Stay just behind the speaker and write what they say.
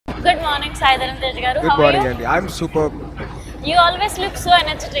Good morning, Sai Dharam Tej garu. Good morning, Andy. I'm superb. You always look so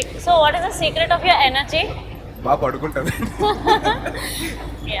energetic. So, what is the secret of your energy? బాగా పడుకుంటాను.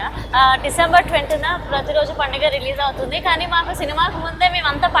 December 20న ప్రతి రోజు పండుగ release అవుతుంది, కానీ మాకు సినిమాకు ముందే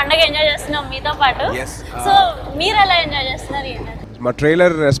మేమంతా పండుగ ఎంజాయ్ చేస్తున్నాం మీతో పాటు. సో మీరు ఎలా ఎంజాయ్ చేస్తున్నారు? మా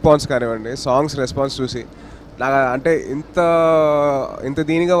ట్రైలర్ రెస్పాన్స్ కానివ్వండి, సాంగ్స్ రెస్పాన్స్ చూసి నాకు అంటే ఇంత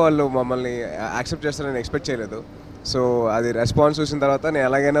దీనిగా వాళ్ళు మమ్మల్ని యాక్సెప్ట్ చేస్తారని ఎక్స్పెక్ట్ చేయలేదు. సో అది రెస్పాన్స్ చూసిన తర్వాత నేను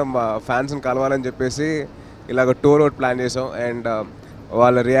ఎలాగైనా మా ఫ్యాన్స్ని కలవాలని చెప్పేసి ఇలాగ టూర్ అవుట్ ప్లాన్ చేసాం. అండ్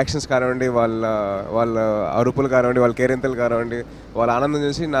వాళ్ళ రియాక్షన్స్ కానివ్వండి, వాళ్ళ అరుపులు కానివ్వండి, వాళ్ళ కేరింతలు కానివ్వండి, వాళ్ళ ఆనందం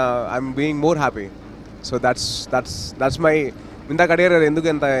చూసి I'm being more happy. So that's my ఇందాక అడిగారు ఎందుకు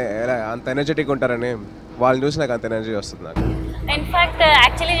అంత ఎనర్జెటిక్ ఉంటారని, వాళ్ళని చూసి నాకు అంత ఎనర్జీ వస్తుంది. నాకు ఇన్ఫ్యాక్ట్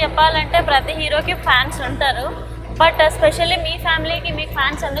యాక్చువల్లీ చెప్పాలంటే ప్రతి హీరోకి ఫ్యాన్స్ ఉంటారు, బట్ ఎస్పెషల్లీ మీ ఫ్యామిలీకి మీకు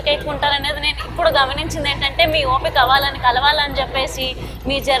ఫ్యాన్స్ ఎందుకు ఎక్కువ ఉంటారు అనేది నేను ఇప్పుడు గమనించింది ఏంటంటే మీ ఓపిక కలవాలని చెప్పేసి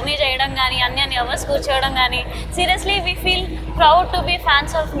మీ జర్నీ చేయడం కానీ అన్ని అవర్స్ కూర్చోవడం కానీ seriously we feel proud to be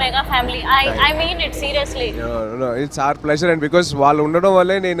fans of mega family. I mean it seriously. It's are pleasure and because వాళ్ళు ఉండడం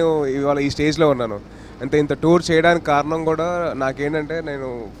వల్లే నేను ఇవాళ ఈ స్టేజ్లో ఉన్నాను. అంటే ఇంత టూర్ చేయడానికి కారణం కూడా నాకేంటంటే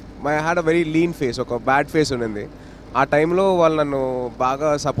I had a very lean face, ఒక బ్యాడ్ ఫేస్ ఉన్నింది. ఆ టైంలో వాళ్ళు నన్ను బాగా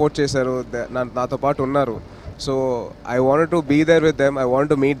సపోర్ట్ చేశారు, నాతో పాటు ఉన్నారు. So I wanted to be there with them, I wanted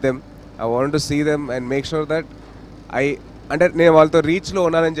to meet them, I wanted to see them and make sure that అంటే నేను వాళ్ళతో రీచ్లో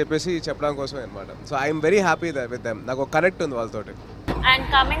ఉన్నానని చెప్పేసి చెప్పడం కోసమే అనమాట. So I'm very happy with them. నాకు ఒక కనెక్ట్ ఉంది వాళ్ళతోటి. And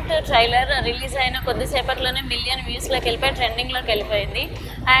coming to trailer, release అయిన కొద్దిసేపట్లోనే మిలియన్ వ్యూస్లోకి వెళ్ళిపోయి ట్రెండింగ్లోకి వెళ్ళిపోయింది.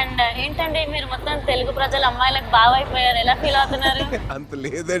 అండ్ ఏంటంటే మీరు మొత్తం తెలుగు ప్రజల అమ్మాయిలకు బాగా అయిపోయారు, ఎలా ఫీల్ అవుతున్నారు? అంత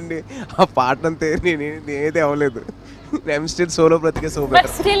లేదండి, ఆ పాట అంతే నేనైతే అవ్వలేదు. I'm still solo ప్రతికే so but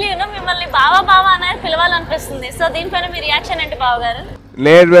still మిమ్మల్ని బావా అనేది పిలవాలనిపిస్తుంది. సో దీనిపైన మీ రియాక్షన్ ఏంటి బావ గారు?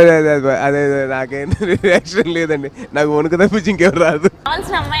 లేదు అదే నాకేం రియాక్షన్ లేదండి, నాకు వణుకు తప్పించి ఇంకెవరు రాదు.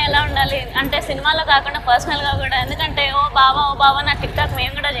 కావాల్సిన అమ్మాయి ఎలా ఉండాలి అంటే సినిమాలో కాకుండా పర్సనల్ గా కూడా, ఎందుకంటే ఓ బావా నా టిక్ టాక్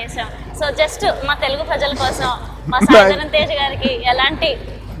మేము కూడా చేసాం. సో జస్ట్ మా తెలుగు ప్రజల కోసం మా సాయి ధరం తేజ్ గారికి ఎలాంటి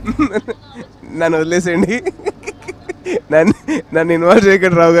నన్ను వదిలేసేయండి, నన్ను ఇన్వాల్వ్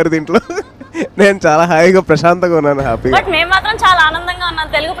చేయకండి రావు గారు దీంట్లో. నేను చాలా హాయిగా ప్రశాంతంగా ఉన్నాను, హ్యాపీగా. బట్ మేము మాత్రం చాలా ఆనందంగా ఉన్నాం,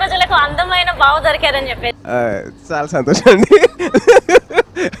 తెలుగు ప్రజలకు అందమైన బావ దొరికారని చెప్పేసి. చాలా సంతోషం అండి.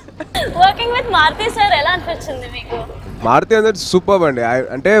 వర్కింగ్ విత్ మారుతి సార్ ఎలా అనిపించింది మీకు? మారుతి అంటే సూపర్ అండి.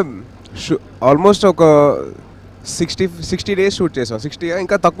 అంటే ఆల్మోస్ట్ ఒక 60 డేస్ షూట్ చేసాం, 60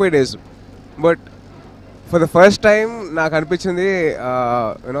 ఇంకా తక్కువ days. But for the first time నాకు అనిపించింది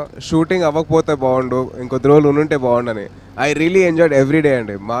షూటింగ్ అవ్వకపోతే బాగుండు, ఇంకొద్ది రోజులు ఉండుంటే బాగుండని. I really enjoyed every day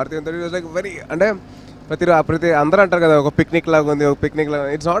అండి. మారుతి అంతా వాజ్ లైక్ వెరీ, అంటే ప్రతి అందరూ అంటారు కదా ఒక పిక్నిక్ లాగా ఉంది, ఒక పిక్నిక్ లాగా.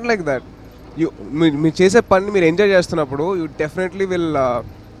 It's not like that. మీరు చేసే పని మీరు ఎంజాయ్ చేస్తున్నప్పుడు you definitely will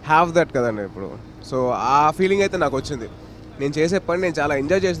have that కదండి ఇప్పుడు. సో ఆ ఫీలింగ్ అయితే నాకు వచ్చింది. నేను చేసే పని నేను చాలా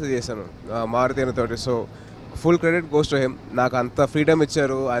ఎంజాయ్ చేశాను మారుతి తోటి. So full credit goes to him. నాకు అంత ఫ్రీడమ్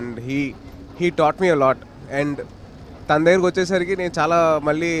ఇచ్చారు and he taught me a lot. And తన దగ్గరికి వచ్చేసరికి నేను చాలా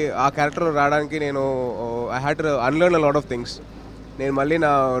మళ్ళీ ఆ క్యారెక్టర్ రావడానికి I had to unlearn a lot of things. నేను మళ్ళీ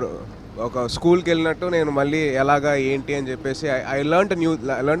ఒక స్కూల్కి వెళ్ళినట్టు నేను మళ్ళీ ఎలాగా ఏంటి అని చెప్పేసి ఐ లర్న్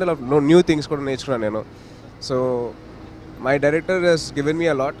న్యూ థింగ్స్ కూడా నేర్చుకున్నాను నేను. So my director has given me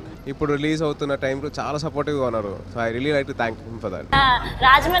a lot. ఇప్పుడు రిలీజ్ అవుతున్న టైంలో చాలా సపోర్టివ్గా ఉన్నారు. So I really like to thank him for that.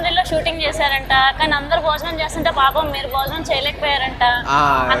 రాజమండ్రిలో షూటింగ్ చేశారంట, కానీ అందరు భోజనం చేస్తుంటే పాపం మీరు భోజనం చేయలేకపోయారంట.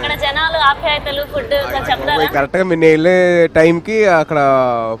 అక్కడ జనాలు ఆప్యాయతలు ఫుడ్ చెప్తారా? కరెక్ట్గా నేను వెళ్ళే టైంకి అక్కడ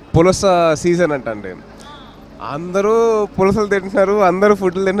పులస సీజన్ అంటండి, అందరూ పులసలు తింటున్నారు, అందరూ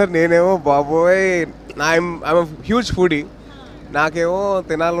ఫుడ్లు తింటున్నారు. నేనేమో బాబోయ్, ఐఎమ్ హ్యూజ్ ఫుడీ, నాకేమో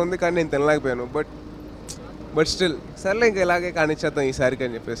తినాలని ఉంది కానీ నేను తినలేకపోయాను. బట్ స్టిల్ సర్లే ఇంకా ఇలాగే కానిచ్చేద్దాం ఈసారికి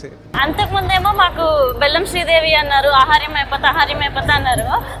అని చెప్పేసి. అంతకుముందేమో మాకు బెల్లం శ్రీదేవి అన్నారు, ఆహార్యం అయిపోతా అన్నారు.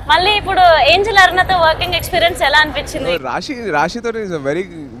 మళ్ళీ ఇప్పుడు ఏంజల్ అరుణతో వర్కింగ్ ఎక్స్పీరియన్స్ ఎలా అనిపించింది? రాశితో is a very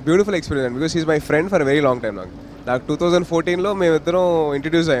beautiful experience because is my friend for very long time. నాకు 2014లో మేమిద్దరం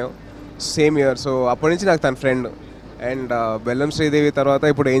ఇంట్రడ్యూస్ అయ్యాం, సేమ్ ఇయర్. సో అప్పటి నుంచి నాకు తన ఫ్రెండ్. అండ్ బెల్లం శ్రీదేవి తర్వాత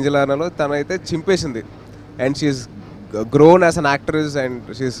ఇప్పుడు ఏంజల్ అరుణలో తనైతే చింపేసింది. And she is grown as an actress and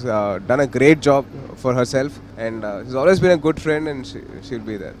she's done a great job for herself and she's always been a good friend and she'll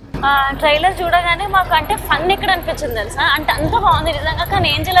be there. Trailer చూడగానే మాకు అంటే ఫన్ ఇక్కడ అనిపించింది తెలుసా, అంటే అంత బాగుంది నిజంగా. కానీ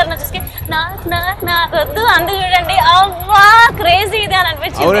ఏంజల్ అరుణ చూసి నాకు వద్దు అందు చూడండి అవ్వా క్రేజీ ఇది అని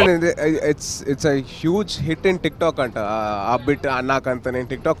అనిపించింది. అవునండి, it's a huge hit in TikTok అంట ఆ బిట్. నాకంత నేను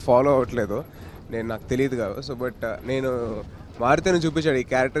TikTok ఫాలో అవ్వట్లేదు, నాకు తెలియదు కాదు. సో బట్ నేను మారుతిని చూపించాడు ఈ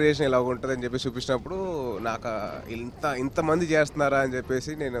క్యారెక్టరైజేషన్ ఎలా ఉంటుంది అని చెప్పి చూపించినప్పుడు నాకు ఇంతమంది చేస్తున్నారా అని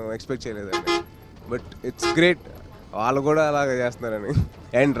చెప్పేసి నేను ఎక్స్పెక్ట్ చేయలేదండి. But it's great. వాళ్ళు కూడా అలాగే చేస్తున్నారని.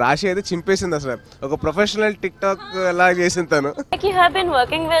 అండ్ రాశి అయితే చింపేసింది అసలు, ఒక ప్రొఫెషనల్ టిక్ టాక్ అలా చేసింది తను. Like you have been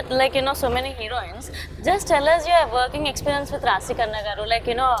working with like so many heroines. Just tell us your working experience with Rasi Khanna garu. Like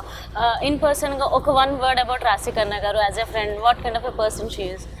in person ga oka one word about Rasi Khanna garu as a friend. What kind of a person she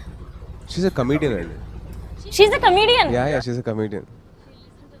is? She's a comedian అండి. She's a comedian. Yeah, she's a comedian.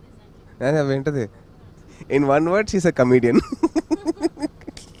 ఏంటది? In one word, she's a comedian.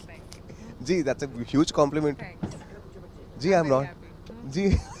 Gee, that's a huge compliment. Gee, I'm not. Gee,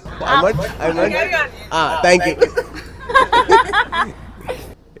 I'm not. Thank you.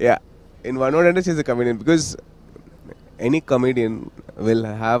 Yeah, in one word, she's a comedian because any comedian will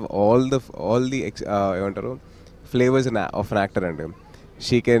have all the flavors of an actor, and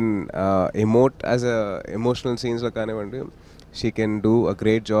she can emote as a emotional scenes lo kanivandi. She can do a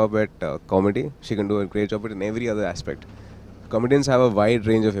great job at comedy. She can do a great job in every other aspect. Comedians have a wide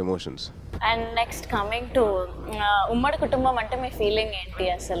range of emotions. And next coming to ఉమ్మడి కుటుంబం అంటే మీ feeling ఏంటి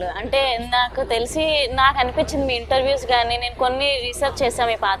అసలు? అంటే నాకు తెలిసి నాకు అనిపించింది మీ ఇంటర్వ్యూస్ కానీ నేను కొన్ని రీసెర్చ్ చేసాను,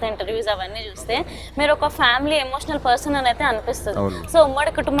 మీ పాత ఇంటర్వ్యూస్ అవన్నీ చూస్తే మీరు ఒక ఫ్యామిలీ ఎమోషనల్ పర్సన్ అని అయితే అనిపిస్తుంది. సో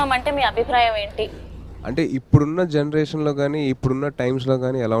ఉమ్మడి కుటుంబం అంటే మీ అభిప్రాయం ఏంటి? అంటే ఇప్పుడున్న జనరేషన్లో కానీ ఇప్పుడున్న టైమ్స్లో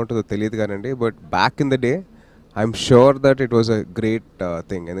కానీ ఎలా ఉంటుందో తెలియదు కానండి, but back in the day I'm sure that it was a great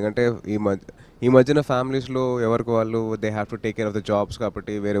thing. ఎందుకంటే ఈ మధ్యన ఫ్యామిలీస్లో ఎవరికి వాళ్ళు they have to take care of the jobs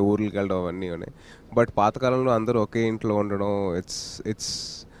కాబట్టి వేరే ఊర్లకు వెళ్ళడం అవన్నీ ఉన్నాయి. బట్ పాతకాలంలో అందరూ ఒకే ఇంట్లో ఉండడం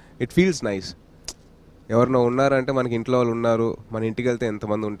ఇట్ ఫీల్స్ నైస్. ఎవరినో ఉన్నారంటే మనకి ఇంట్లో వాళ్ళు ఉన్నారు, మన ఇంటికి వెళ్తే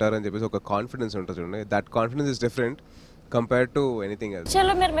ఎంతమంది ఉంటారని చెప్పేసి ఒక కాన్ఫిడెన్స్ ఉంటుంది చూడండి. That confidence is different compare to anything else.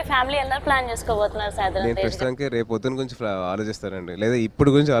 చలో మీరు మీ ఫ్యామిలీ ఎలా ప్లాన్ చేసుకోబోతున్నారు సాయి ధరమ్ తేజ్? నేను ప్రస్తుతానికి రేపు పొద్దున గురించి ఆలోచిస్తానండి, లేదా ఇప్పుడు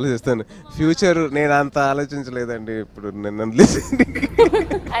గురించి ఆలోచిస్తాను. ఫ్యూచర్ నేను అంత ఆలోచించలేదండి ఇప్పుడు.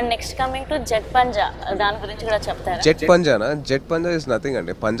 And next coming to jet పంజా, దాని గురించి కూడా చెప్తారా? Jet పంజానా? Jet Panjaa is nothing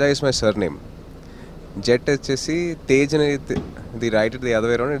అండి. పంజా is my sir name. Jet వచ్చేసి తేజ్ అనేది the right the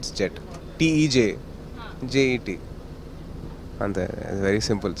other way around, it's jet. TEJ అంతే, వెరీ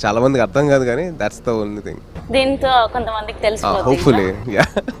సింపుల్. చాలా మందికి అర్థం కాదు కానీ దట్స్ ద ఓన్లీ థింగ్. దీంతో కొంతమందికి తెలిసిపోతుంది. Hopefully yeah.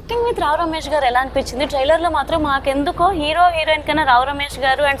 Working with Rao Ramesh గారు ఎలా అనిపించింది? ట్రైలర్ లో మాత్రం మాకెందుకో హీరో హీరోయిన్ కన్నా రావు రమేష్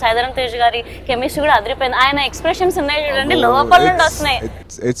గారు అండ్ సాయి ధరమ్ తేజ్ గారి కెమిస్ట్రీ కూడా అదిరిపోయింది. ఆయన ఎక్స్ప్రెషన్స్ ఉన్నాయి చూడండి, లోపల నుండి వస్తున్నాయి.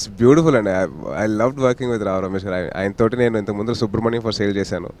 ఇట్స్ బ్యూటిఫుల్ అండి. I loved working with Rao Ramesh గారు. ఆయనతోటి నేను ఇంతకుముందు సుబ్రహ్మణ్యం ఫర్ సేల్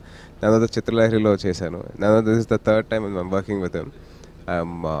చేశాను, దాని తర్వాత చిత్రలహరిలో చేశాను, దాని తర్వాత this is the third time I'm working with him.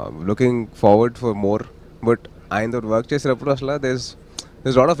 I'm looking forward for more. But ఆయనతో వర్క్ చేసేటప్పుడు అసలు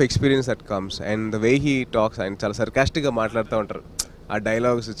there's lot of experience that comes, and the way he talks, ఆయన చాలా సర్కాస్టిక్గా మాట్లాడుతూ ఉంటారు. ఆ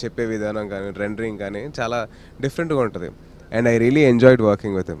డైలాగ్స్ చెప్పే విధానం కానీ రెండరింగ్ కానీ చాలా డిఫరెంట్గా ఉంటుంది. And I really enjoyed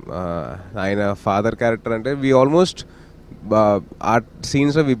working with him. ఆయన ఫాదర్ క్యారెక్టర్ అంటే వీ ఆల్మోస్ట్ ఆ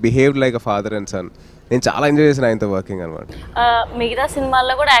సీన్స్లో we behaved like a father and sun. నేను చాలా ఎంజాయ్ చేసిన ఆయనతో వర్కింగ్ అనమాట. మిగతా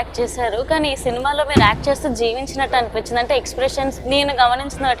సినిమాల్లో కూడా యాక్ట్ చేశారు, కానీ ఈ సినిమాలో మీరు యాక్ట్ చేస్తూ జీవించినట్టు అనిపించింది. అంటే ఎక్స్ప్రెషన్స్ నేను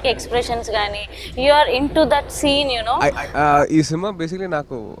గమనించిన వాటికి ఎక్స్ప్రెషన్స్ కానీ you are in to that scene you know. ఈ సినిమా బేసిక్లీ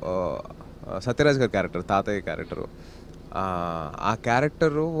నాకు సత్యరాజ్ గారి క్యారెక్టర్, తాతయ్య క్యారెక్టరు, ఆ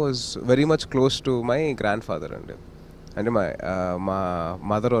character was very much close to my grand father అండి. అంటే మా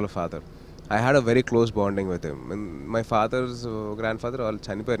మదర్ వాళ్ళ father. I had a very close bonding with him. And my father's grandfather all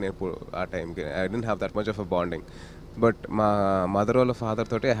చనిపోయారు నేను ఆ టైంకి. I didn't have that much of a bonding. But మా mother వాళ్ళ ఫాదర్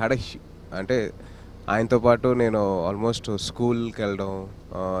తోటి I had అంటే ఆయనతో పాటు నేను ఆల్మోస్ట్ స్కూల్కి వెళ్ళడం,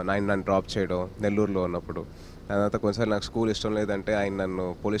 నన్ను డ్రాప్ చేయడం నెల్లూరులో ఉన్నప్పుడు. దాని తర్వాత కొన్నిసార్లు నాకు స్కూల్ ఇష్టం లేదంటే ఆయన నన్ను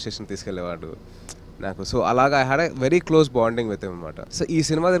పోలీస్ స్టేషన్ తీసుకెళ్ళేవాడు నాకు. సో అలాగా I had a very close bonding with him అనమాట. సో ఈ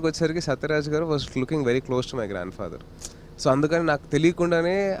సినిమా దగ్గరికి వచ్చేసరికి సత్యరాజ్ గారు was looking very close to my grand father. So అందుకని నాకు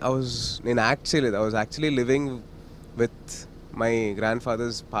తెలియకుండానే నేను యాక్ట్ చేయలేదు. I was actually living with my grand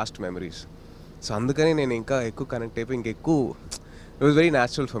fathers past memories. So అందుకని నేను ఇంకా ఎక్కువ కనెక్ట్ అయిపోయి ఇంకెక్కువ it was very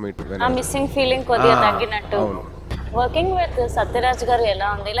natural for me to ఆ మిస్సింగ్ ఫీలింగ్ కొద్దిగా తగ్గినట్టు. వర్కింగ్ విత్ సత్యరాజ్ గారు ఎలా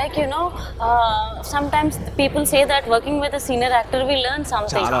ఉంది? Like some times people say that working with senior actor we learn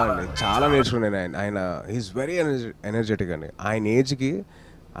something. చాలా నేర్చుకున్నాను. ఆయన ఈజ్ వెరీ ఎనర్జెటిక్ అండి. ఆయన ఏజ్కి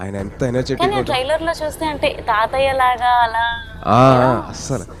ఆయన ఎంత ఎనర్జెటిక్. కానీ ట్రైలర్ లో చూస్తే అంటే తాతయ్య లాగా అలా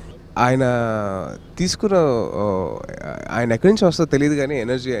అస్సలు ఆయన తీసుకున్న ఆయన ఎక్కడి నుంచి వస్తుందో తెలియదు కానీ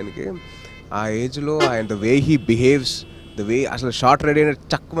ఎనర్జీ ఆయనకి ఆ ఏజ్లో ఆయన the way he behaves, the way అసలు షార్ట్ రెడీ అయిన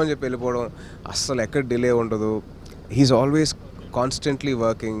చక్కమని చెప్పి వెళ్ళిపోవడం, అస్సలు ఎక్కడ డిలే ఉండదు. He's always constantly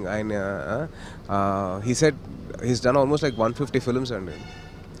working. ఆయన he said he's done almost like 150 films అండి.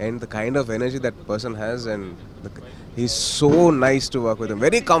 And the kind of energy that person has, and he's so nice to work with him,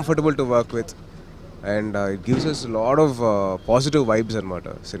 very comfortable to work with, and it gives us a lot of positive vibes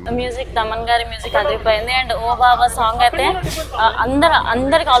anamata cinema. Music Daman gari music adripoyindi, and O Baba song aithe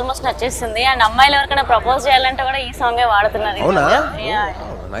andariki almost nachesindi, and ammayలు ఎవరికైనా propose చేయాలంటే కూడా ఈ సాంగే వాడుతున్నారు. అవునా?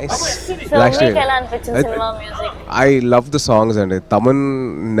 nice. So మీకు ఎలా అనిపించింది cinema music? I love the songs and Taman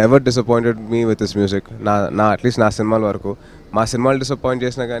never disappointed me with his music. At least na cinema varaku ma cinema disappoint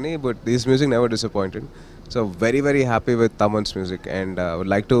chesina gaani, but his music never disappointed. So very very happy with Taman's music and I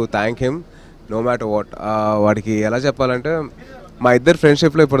would like to thank him no matter what. వాడికి ఎలా చెప్పాలంటే మా ఇద్దరు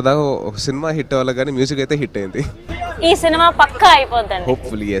ఫ్రెండ్షిప్లో ఇప్పుడు దాకా ఒక cinema hit అవ్వాలి కానీ మ్యూజిక్ అయితే హిట్ అయింది. ఈ సినిమా పక్కా అయిపోద్దండి.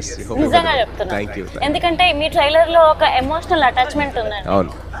 Hopefully yes. నిజంగా చెప్తున్నా. Thank you. ఎందుకంటే మీ ట్రైలర్ లో ఒక ఎమోషనల్ అటాచ్మెంట్ ఉందండి.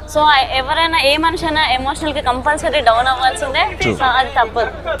 అవును. సో ఎవరైనా ఏ మనిషి అయినా ఎమోషనల్ కి కంపల్సరీ డౌన్ అవ్వాల్సిందే. సో అది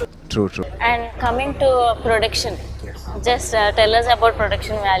తప్పదు. True. And coming to production, just tell us about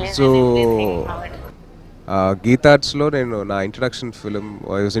production values. So గీతార్ట్స్లో నేను నా introduction film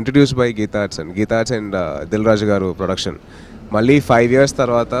I was introduced by Geetha Arts and Dil Raju గారు ప్రొడక్షన్. మళ్ళీ 5 years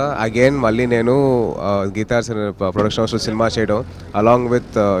తర్వాత అగైన్ మళ్ళీ నేను గీతార్ట్స్ ప్రొడక్షన్ హౌస్లో సినిమా చేయడం along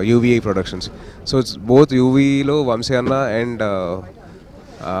with UV productions. So both యూవీలో Vamsi అన్న అండ్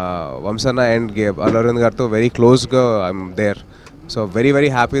అల్లు అరవింద్ గారితో వెరీ క్లోజ్గా I'm there. So very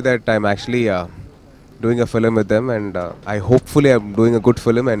very happy that I'm actually doing a film with them and I hopefully I'm doing a good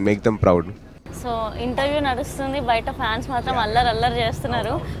film and make them proud. So interview నడుస్తుంది, బయట fans మాత్రం అల్లరి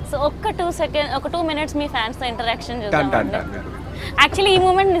చేస్తున్నారు. So ఒక 2 minutes మీ ఫ్యాన్స్తో interaction చూద్దాం. Actually ఈ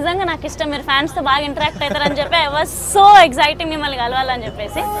moment నిజంగా నాకు ఇష్టం. మీరు ఫ్యాన్స్తో బాగా ఇంటరాక్ట్ అవుతారని చెప్పి ఐ వాజ్ సో ఎక్సైటింగ్ మిమ్మల్ని కలవాలని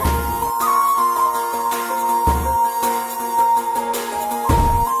చెప్పేసి.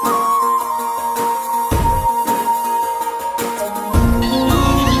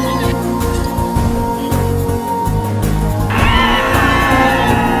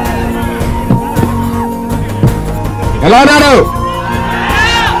 ఎలా ఉన్నారు?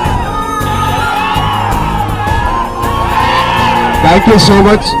 Thank you so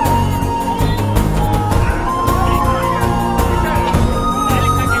much.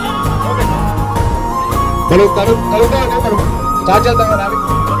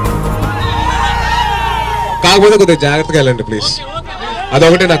 కాకపోతే కొద్దిగా జాగ్రత్తగా వెళ్ళండి ప్లీజ్,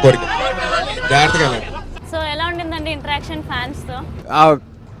 అదొకటే నా కోరిక, జాగ్రత్తగా వెళ్ళండి. సో ఎలా ఉండిందండి ఇంటరాక్షన్ ఫ్యాన్స్తో?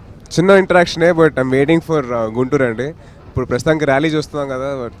 చిన్న ఇంటరాక్షనే, but I'm waiting for Guntur అండి. ఇప్పుడు ప్రస్తుతానికి ర్యాలీ చూస్తున్నాం కదా,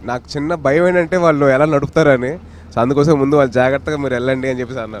 నాకు చిన్న భయం ఏంటంటే వాళ్ళు ఎలా నడుపుతారని. సో అందుకోసం ముందు వాళ్ళు జాగ్రత్తగా మీరు వెళ్ళండి అని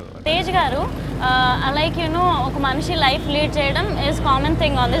చెప్పేసి అన్నారు. తేజ్ గారు లైక్ ఒక మనిషి లైఫ్ లీడ్ చేయడం is common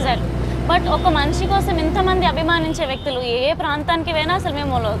thing on this earth. But ఒక మనిషి కోసం ఇంతమంది అభిమానించే వ్యక్తులు ఏ ప్రాంతానికి పోయినా అసలు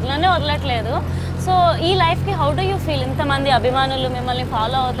మేము వదలట్లేదు. సో ఈ లైఫ్కి హౌ డు యూ ఫీల్? ఇంతమంది అభిమానులు మిమ్మల్ని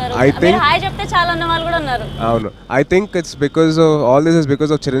ఫాలో అవుతారు, మీరు హాయ్ చెప్తే చాలా అన్న వాళ్ళు కూడా ఉన్నారు. అవును, I think it's because all this is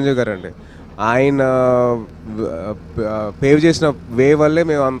because of Chiranjeevi గారు అండి. ఆయన పేవ్ చేసిన వే వల్లే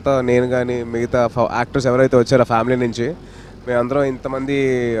మేమంతా, నేను కానీ మిగతా యాక్టర్స్ ఎవరైతే వచ్చారో ఫ్యామిలీ నుంచి, మేమందరం ఇంతమంది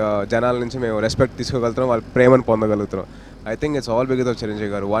జనాల నుంచి మేము రెస్పెక్ట్ తీసుకోగలుగుతున్నాం, వాళ్ళ ప్రేమను పొందగలుగుతున్నాం. I think it's all because of Chiranjeevi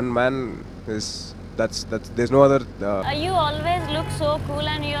garu. One man is there's no other. You always look so cool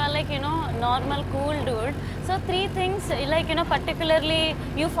and you are like normal cool dude. So 3 things like particularly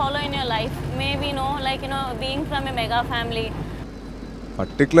you follow in your life. Maybe like being from a mega family.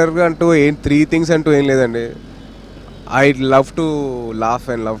 Particularly antu 3 things antu em ledandi. I love to laugh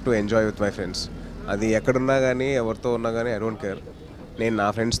and love to enjoy with my friends. అది ఎక్కడున్నా కానీ ఎవరితో ఉన్నా కానీ I don't care. నేను నా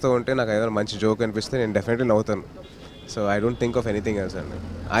ఫ్రెండ్స్తో ఉంటే నాకు ఏదైనా మంచి జోక్ అనిపిస్తే నేను definitely నవ్వుతాను. So I don't think of anything else.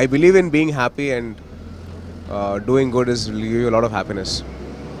 I believe in being happy and doing good will give you a lot of happiness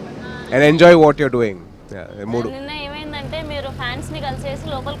and enjoy what you're doing. నిన్న ఏమైందంటే మీరు ఫ్యాన్స్ని కలిసేసి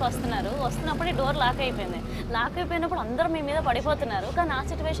లోపలికి వస్తున్నప్పుడు డోర్ లాక్ అయిపోయినప్పుడు అందరూ మీ మీద పడిపోతున్నారు. కానీ ఆ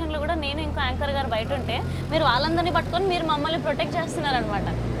సిచ్యువేషన్లో కూడా నేను ఇంకో యాంకర్ గారు బయట ఉంటే మీరు వాళ్ళందరినీ పట్టుకొని మీరు మమ్మల్ని ప్రొటెక్ట్ చేస్తున్నారు అనమాట.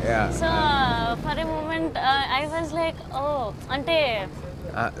 So for a moment I was like అంటే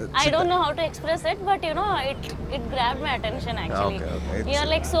I don't know how to express it, but it grabbed my attention actually. Okay. You are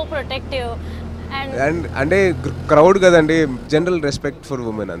like so protective and అంటే crowd kadandi, general respect for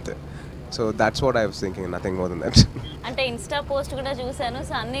women ante. So that's what I was thinking, nothing more than that. అంటే Insta post కూడా చూసాను,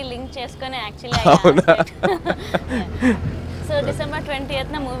 so అన్ని link చేసుకొని actually so December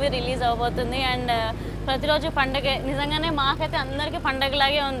 20th movie release అవబోతుంది and ప్రతిరోజు పండగ. నిజంగానే మాకైతే అందరికీ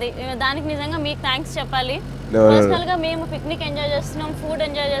పండగలాగే ఉంది. దానికి నిజంగా మీకు థ్యాంక్స్ చెప్పాలి. పర్సనల్గా మేము పిక్నిక్ ఎంజాయ్ చేస్తున్నాం, ఫుడ్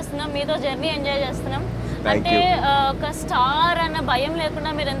ఎంజాయ్ చేస్తున్నాం, మీతో జర్నీ ఎంజాయ్ చేస్తున్నాం. అంటే ఒక స్టార్ అన్న భయం లేకుండా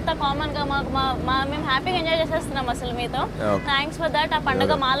మీరు ఎంత కామన్గా మేము హ్యాపీగా ఎంజాయ్ చేసేస్తున్నాం అసలు మీతో. Thanks for that. ఆ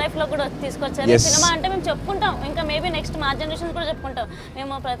పండుగ మా లైఫ్లో కూడా తీసుకొచ్చారు. సినిమా అంటే మేము చెప్పుకుంటాం, ఇంకా మేబీ నెక్స్ట్ మా జనరేషన్ కూడా చెప్పుకుంటాం,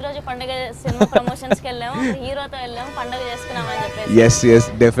 మేము ప్రతిరోజు పండుగ సినిమా ప్రమోషన్స్కి వెళ్ళాము, హీరోతో వెళ్ళాము, పండుగ చేసుకున్నాం అని చెప్పేసి.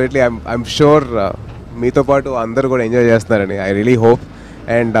 ఎస్ డెఫినెట్లీ ఐఎమ్ షూర్ మీతో పాటు అందరూ కూడా ఎంజాయ్ చేస్తున్నారని ఐ రియలీ హోప్.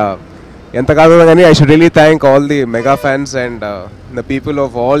 అండ్ ఎంత కాదు కానీ I should really thank all the mega fans and the people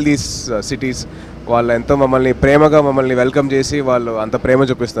of all these cities. వాళ్ళు ఎంతో మమ్మల్ని వెల్కమ్ చేసి వాళ్ళు అంత ప్రేమ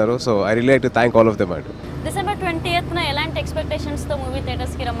చూపిస్తారు. So I really like to thank all of them. December 20th ఎలాంటి ఎక్స్పెక్టేషన్స్తో మూవీ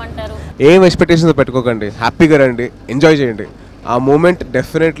థియేటర్స్కి రమ్మంటారు? ఏం ఎక్స్పెక్టేషన్స్ పెట్టుకోకండి, హ్యాపీగా రండి, ఎంజాయ్ చేయండి. ఆ moment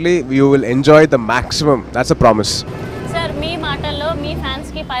definitely you will enjoy the maximum, that's a promise. Sir మీ మాటల్లో మీ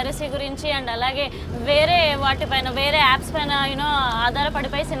ఫ్యాన్స్కి పైరసీ గురించి అండ్ అలాగే వేరే వాటిపైన వేరే యాప్స్ పైన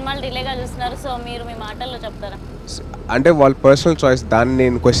ఆధారపడిపోయి సినిమాలు డిలేగా చూస్తున్నారు, సో మీరు మీ మాటల్లో చెప్తారా? అంటే వాళ్ళ పర్సనల్ చాయిస్, దాన్ని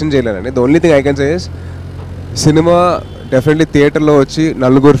నేను question చేయలేనండి. The only thing I can say is cinema definitely థియేటర్లో వచ్చి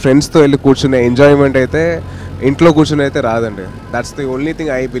నలుగురు ఫ్రెండ్స్తో వెళ్ళి కూర్చునే ఎంజాయ్మెంట్ అయితే ఇంట్లో కూర్చుని అయితే రాదండి. That's the only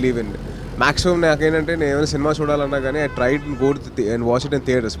thing I believe in. Maximum నాకేంటంటే నేను ఏమైనా సినిమా చూడాలన్నా కానీ I try go to and watch it in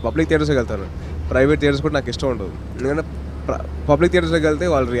theatres. Public థియేటర్స్కి వెళ్తాను, ప్రైవేట్ థియేటర్స్ కూడా నాకు ఇష్టం ఉండదు. ఎందుకంటే పబ్లిక్ థియేటర్స్కి వెళ్తే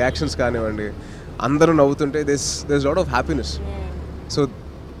వాళ్ళ రియాక్షన్స్ కానివ్వండి, అందరూ నవ్వుతుంటే this lot of happiness. So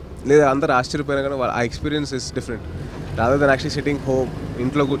లేదా అందరూ ఆశ్చర్యపోయినా కానీ ఆ experience is different rather than actually sitting home.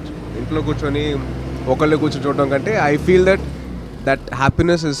 ఇంట్లో కూర్చొని ఒకళ్ళే కూర్చొని చూడడం కంటే I feel that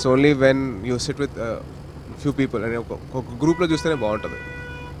happiness is only when you SIT with few people. అని ఒక గ్రూప్లో చూస్తేనే బాగుంటుంది.